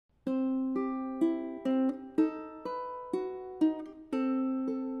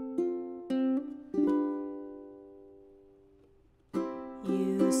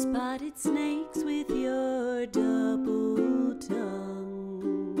Spotted snakes with your double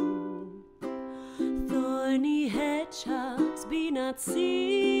tongue, thorny hedgehogs be not seen,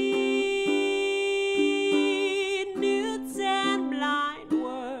 newts and blind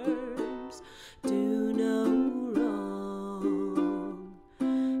worms do no wrong.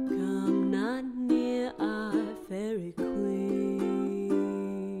 Come not near our fairy queen.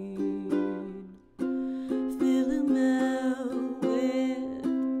 Philomel with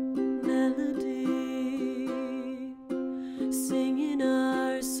melody, singing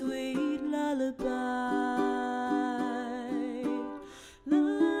our sweet lullaby.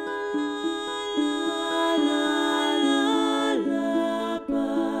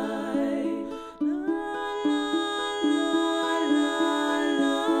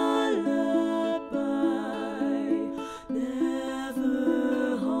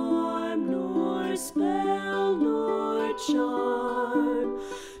 Spell nor charm,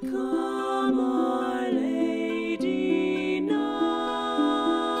 come Our Lady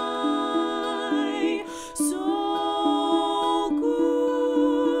nigh. So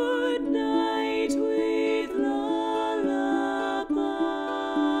good night with lullaby,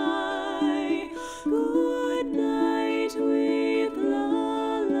 good night with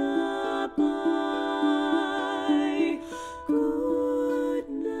lullaby, good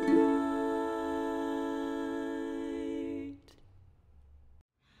night.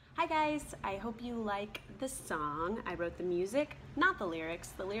 Hi guys, I hope you like the song. I wrote the music, not the lyrics.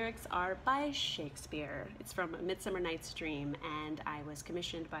 The lyrics are by Shakespeare. It's from A Midsummer Night's Dream, and I was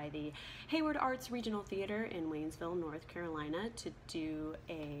commissioned by the Hayward Arts Regional Theater in Waynesville, North Carolina to do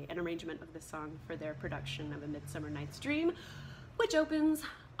an arrangement of the song for their production of A Midsummer Night's Dream, which opens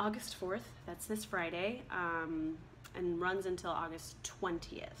August 4th, that's this Friday, and runs until August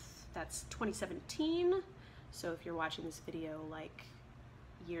 20th. That's 2017, so if you're watching this video like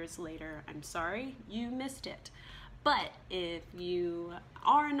years later, I'm sorry, you missed it. But if you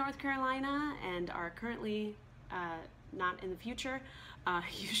are in North Carolina and are currently not in the future,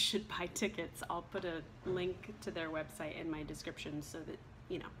 you should buy tickets. I'll put a link to their website in my description so that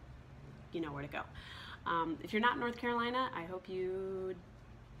you know where to go. If you're not in North Carolina, I hope you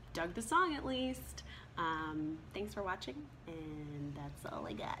dug the song at least. Thanks for watching, and that's all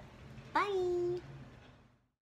I got. Bye!